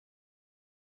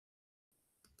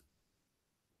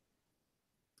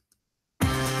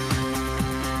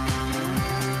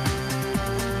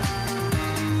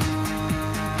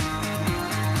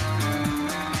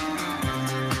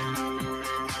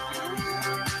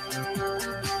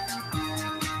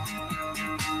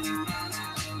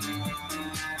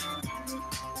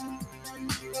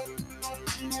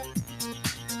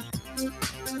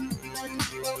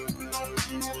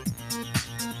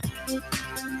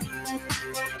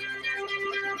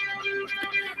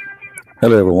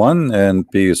Hello, everyone, and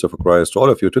peace of Christ to all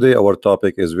of you. Today, our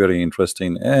topic is very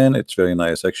interesting and it's very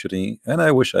nice, actually. And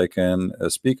I wish I can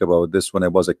speak about this when I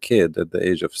was a kid at the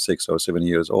age of 6 or 7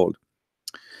 years old.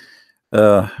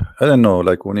 I don't know,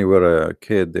 like when you were a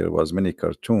kid, there was many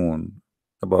cartoon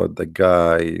about the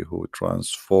guy who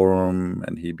transformed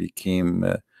and he became.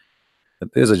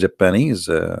 There's a Japanese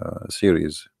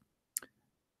series.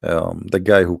 The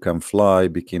guy who can fly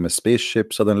became a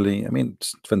spaceship suddenly. I mean,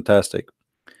 it's fantastic.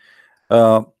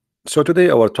 Uh, so today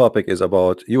our topic is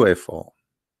about UFO.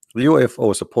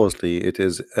 UFO supposedly it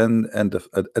is an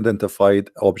identified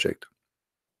object,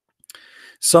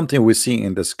 something we see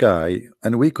in the sky,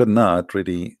 and we could not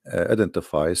really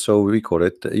identify, so we call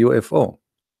it UFO.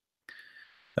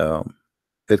 Um,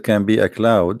 it can be a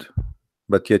cloud,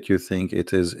 but yet you think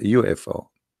it is UFO.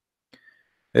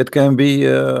 It can be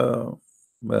a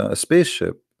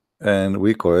spaceship, and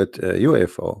we call it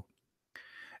UFO.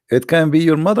 It can be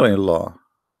your mother-in-law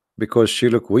because she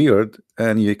look weird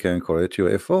and you can call it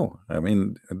UFO. I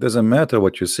mean, it doesn't matter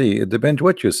what you see, it depends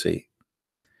what you see.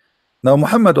 Now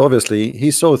Muhammad, obviously he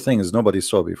saw things nobody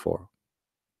saw before,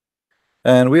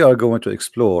 and we are going to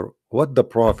explore what the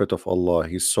Prophet of Allah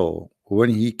he saw when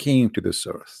he came to this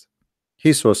earth.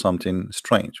 He saw something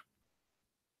strange.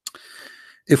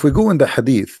 If we go in the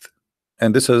hadith,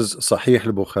 and this is Sahih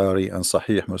al-Bukhari and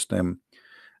Sahih Muslim,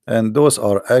 and those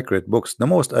are accurate books, the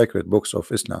most accurate books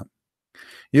of Islam,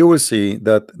 you will see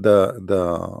that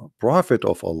the Prophet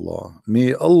of Allah,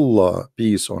 may Allah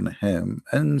peace on him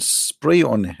and spray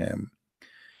on him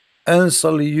and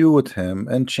salute him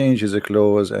and change his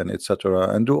clothes and etc.,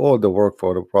 and do all the work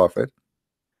for the Prophet,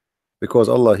 because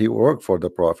Allah he worked for the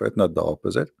Prophet, not the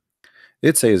opposite.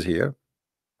 It says here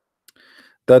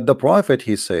that the Prophet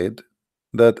he said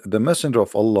that the Messenger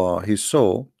of Allah he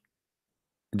saw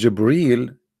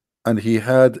Jibreel and he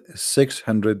had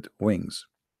 600 wings.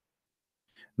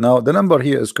 Now the number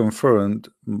here is confirmed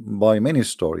by many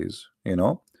stories,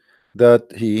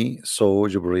 that he saw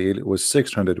Jibreel with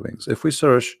 600 wings. If we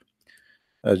search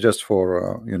just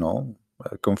for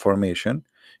confirmation,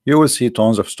 you will see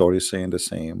tons of stories saying the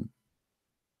same,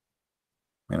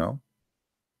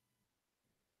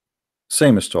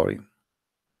 same story.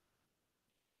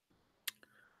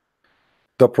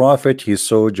 The Prophet he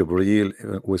saw Jibreel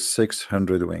with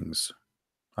 600 wings.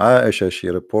 Aisha she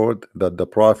report that the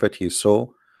Prophet he saw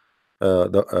he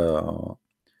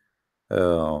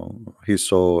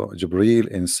saw Jibreel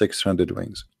in 600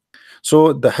 wings.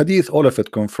 So the hadith, all of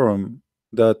it confirm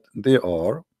that there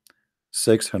are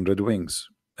 600 wings,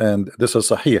 and this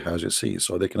is sahih, as you see,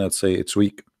 so they cannot say it's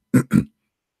weak.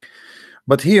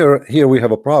 But here we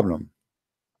have a problem.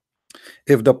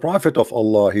 If the Prophet of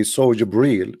Allah he saw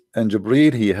Jibreel, and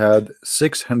Jibreel he had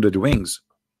 600 wings,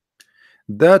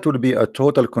 that would be a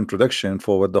total contradiction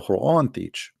for what the Quran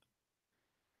teach.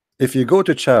 If you go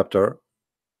to chapter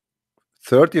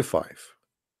 35,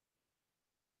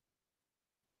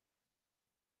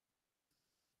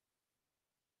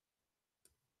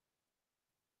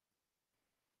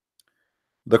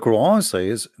 the Quran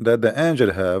says that the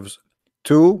angel has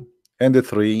 2 and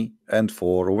 3 and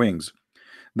 4 wings.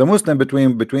 The Muslim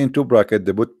between two brackets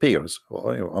they put pairs.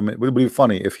 Well, I mean, it would be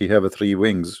funny if he have 3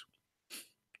 wings.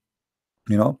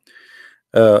 2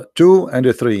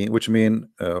 and 3, which mean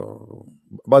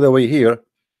by the way, here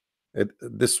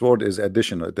this word is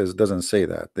additional. It doesn't say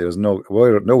that. There is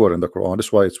nowhere in the Quran.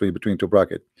 That's why it's between two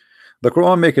brackets. The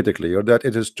Quran make it clear that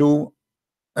it is 2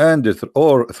 and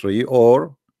or 3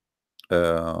 or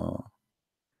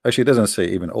actually it doesn't say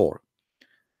even or.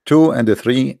 2 and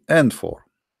 3 and 4,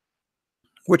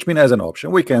 which mean as an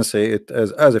option. We can say it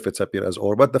as if it's appear as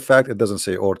or, but the fact it doesn't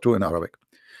say or 2 in Arabic.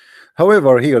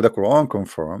 However, here the Quran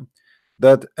confirm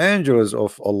that angels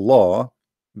of Allah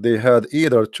they had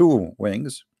either 2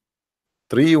 wings,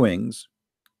 3 wings,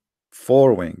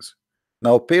 4 wings.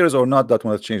 Now pairs or not, that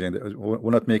will not changing,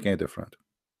 will not make any difference.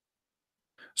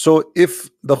 So if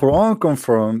the Quran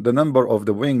confirmed the number of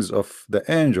the wings of the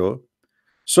angel,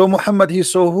 so Muhammad he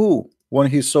saw who? When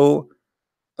he saw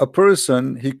a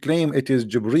person, he claimed it is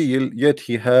Jibreel, yet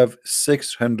he have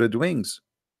 600 wings.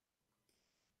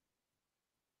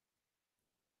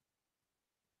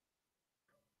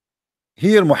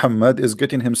 Here Muhammad is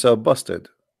getting himself busted,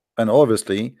 and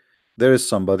obviously there is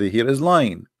somebody here is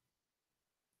lying.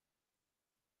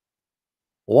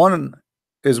 One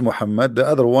is Muhammad, the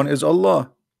other one is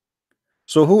Allah.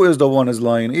 So who is the one is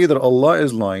lying? Either Allah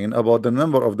is lying about the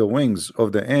number of the wings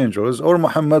of the angels, or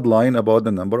Muhammad lying about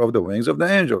the number of the wings of the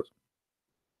angels.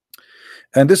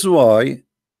 And this is why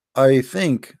I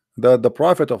think that the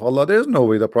Prophet of Allah, there is no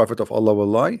way the Prophet of Allah will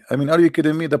lie. I mean, are you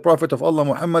kidding me? The Prophet of Allah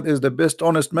Muhammad is the best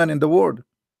honest man in the world.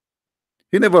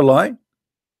 He never lie.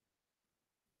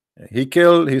 He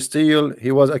killed, he steal,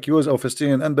 he was accused of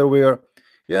stealing underwear.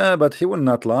 Yeah, but he will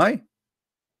not lie.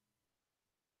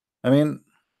 I mean,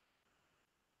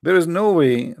 there is no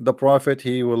way the prophet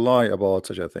he will lie about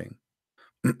such a thing.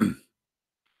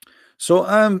 So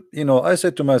I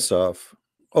said to myself,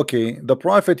 okay, the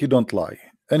prophet he don't lie,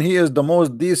 and he is the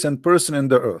most decent person in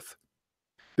the earth.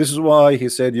 This is why he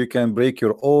said you can break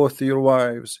your oath to your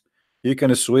wives, you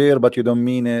can swear but you don't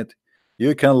mean it,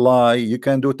 you can lie, you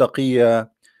can do taqiyya.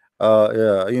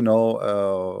 Allah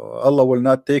will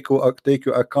not take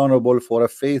you accountable for a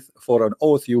faith, for an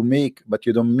oath you make but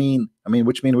you don't mean. I mean,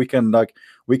 which mean we can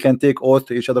take oath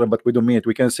to each other but we don't mean it.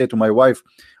 We can say to my wife,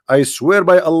 I swear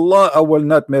by Allah I will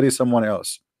not marry someone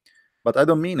else, but I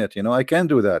don't mean it. I can't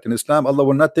do that. In Islam, Allah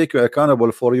will not take you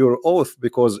accountable for your oath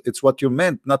because it's what you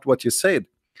meant, not what you said.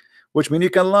 Which means you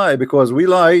can lie, because we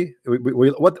lie.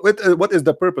 What is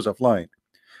the purpose of lying?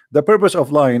 The purpose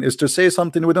of lying is to say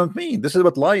something we don't mean. This is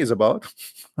what lie is about.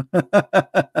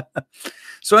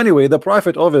 So anyway, the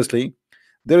prophet, obviously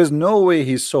there is no way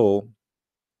he saw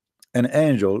an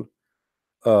angel.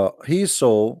 He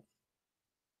saw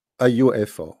a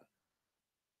UFO,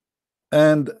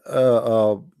 and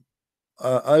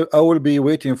I will be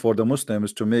waiting for the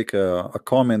Muslims to make a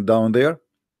comment down there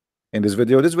in this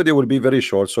video. This video will be very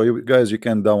short, so you guys, you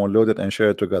can download it and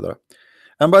share it together.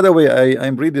 And by the way,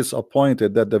 I'm really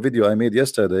disappointed that the video I made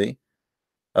yesterday,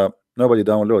 nobody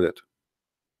downloaded.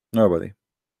 Nobody.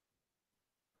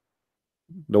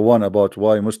 The one about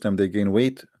why Muslim they gain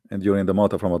weight and during the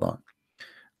month of Ramadan.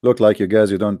 Look like you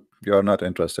guys, you are not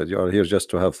interested. You are here just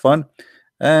to have fun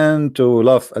and to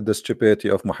laugh at the stupidity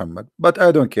of Muhammad. But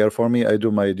I don't care. For me, I do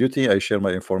my duty. I share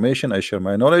my information. I share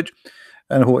my knowledge.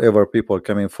 And whoever people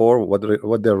coming for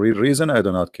what their real reason, I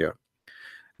do not care.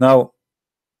 Now,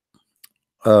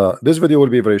 this video will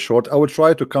be very short. I will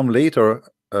try to come later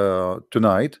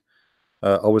tonight.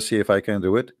 I will see if I can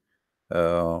do it.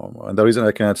 And the reason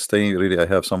I cannot stay, really, I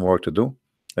have some work to do.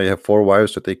 I have 4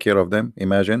 wives to take care of them.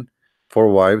 Imagine 4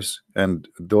 wives, and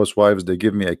those wives, they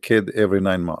give me a kid every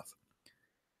 9 months.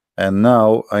 And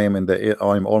now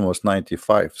I'm almost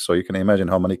 95, so you can imagine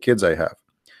how many kids I have.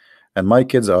 And my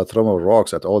kids are throwing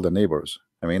rocks at all the neighbors.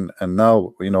 I mean, and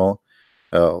now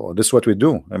this is what we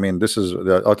do. I mean, this is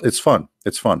it's fun.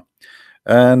 It's fun.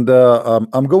 And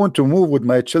I'm going to move with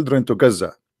my children to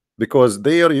Gaza, because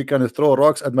there you can throw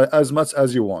rocks at as much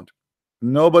as you want.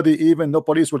 Nobody, even no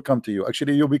police will come to you.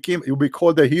 Actually, you'll be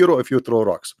called a hero if you throw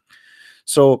rocks.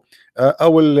 So I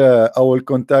will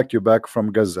contact you back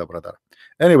from Gaza, brother.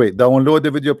 Anyway, download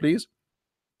the video, please.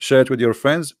 Share it with your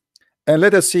friends. And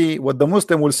let us see what the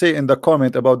Muslim will say in the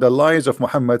comment about the lies of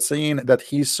Muhammad, saying that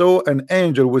he saw an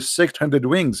angel with 600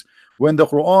 wings, when the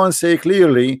Quran say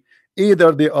clearly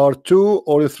either they are 2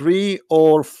 or 3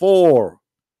 or 4.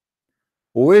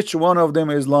 Which one of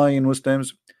them is lying,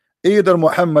 Muslims? Either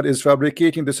Muhammad is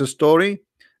fabricating this story,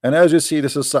 and as you see,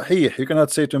 this is Sahih. You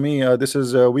cannot say to me this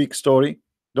is a weak story.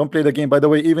 Don't play the game. By the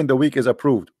way, even the weak is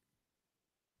approved.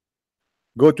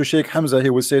 Go to Sheikh Hamza, he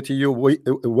will say to you,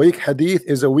 weak hadith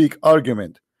is a weak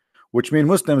argument, which means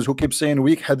Muslims who keep saying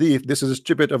weak hadith, this is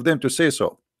stupid of them to say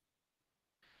so.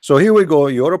 So here we go,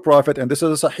 you're a prophet, and this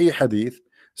is a Sahih hadith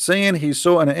saying he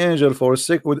saw an angel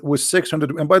with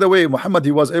 600. And by the way, Muhammad,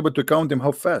 he was able to count him.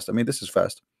 How fast? I mean, this is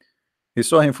fast. He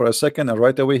saw him for a second, and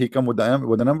right away he come with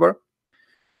the number.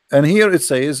 And here it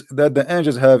says that the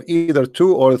angels have either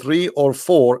 2 or 3 or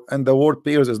 4, and the word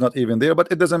pairs is not even there,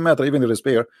 but it doesn't matter. Even if it is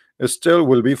pair, it still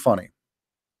will be funny.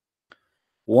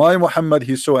 Why Muhammad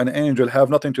he saw an angel have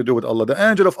nothing to do with Allah? The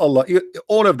angel of Allah,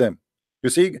 all of them. You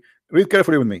see, read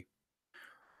carefully with me.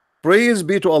 Praise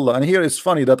be to Allah. And here it's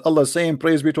funny that Allah is saying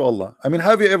praise be to Allah. I mean,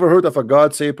 have you ever heard of a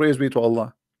God say praise be to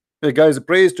Allah? Hey guys,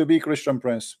 praise to be Christian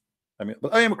Prince. I mean,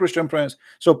 but I am a Christian Prince.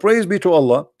 So praise be to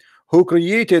Allah who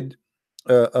created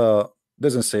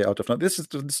doesn't say out of nothing. This is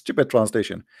the stupid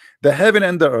translation. The heaven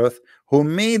and the earth, who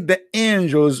made the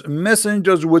angels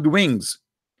messengers with wings,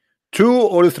 2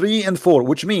 or 3 and 4,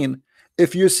 which mean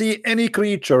if you see any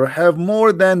creature have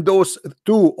more than those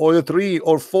 2 or 3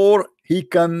 or 4, he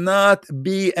cannot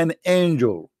be an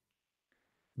angel.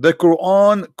 The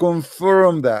Quran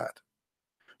confirmed that.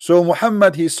 So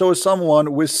Muhammad, he saw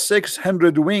someone with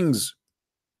 600 wings.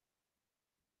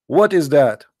 What is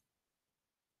that?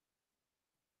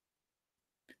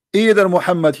 Either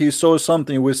Muhammad he saw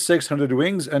something with 600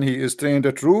 wings and he is telling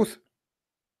the truth,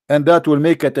 and that will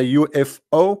make it a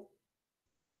UFO,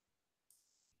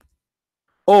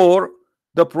 or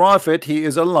the prophet he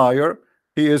is a liar,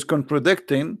 he is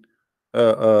contradicting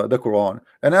the Quran.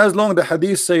 And as long the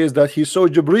hadith says that he saw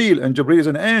Jibril, and Jibril is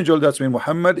an angel, that's when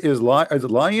Muhammad is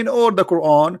lying, or the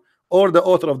Quran or the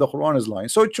author of the Quran is lying.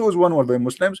 So choose one of the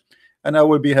Muslims, and I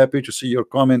will be happy to see your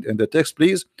comment in the text,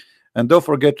 please. And don't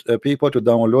forget, people, to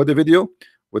download the video.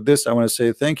 With this, I want to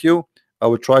say thank you. I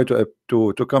will try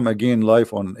to come again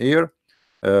live on air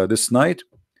this night.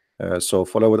 So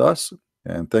follow with us,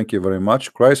 and thank you very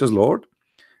much. Christ is Lord,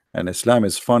 and Islam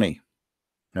is funny,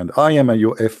 and I am a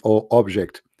UFO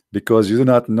object because you do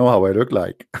not know how I look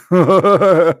like.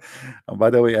 And by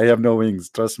the way, I have no wings.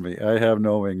 Trust me, I have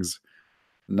no wings.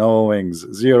 No wings,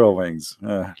 zero wings.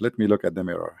 Let me look at the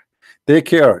mirror. Take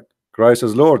care. Christ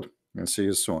is Lord, and see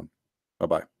you soon. Bye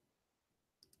bye.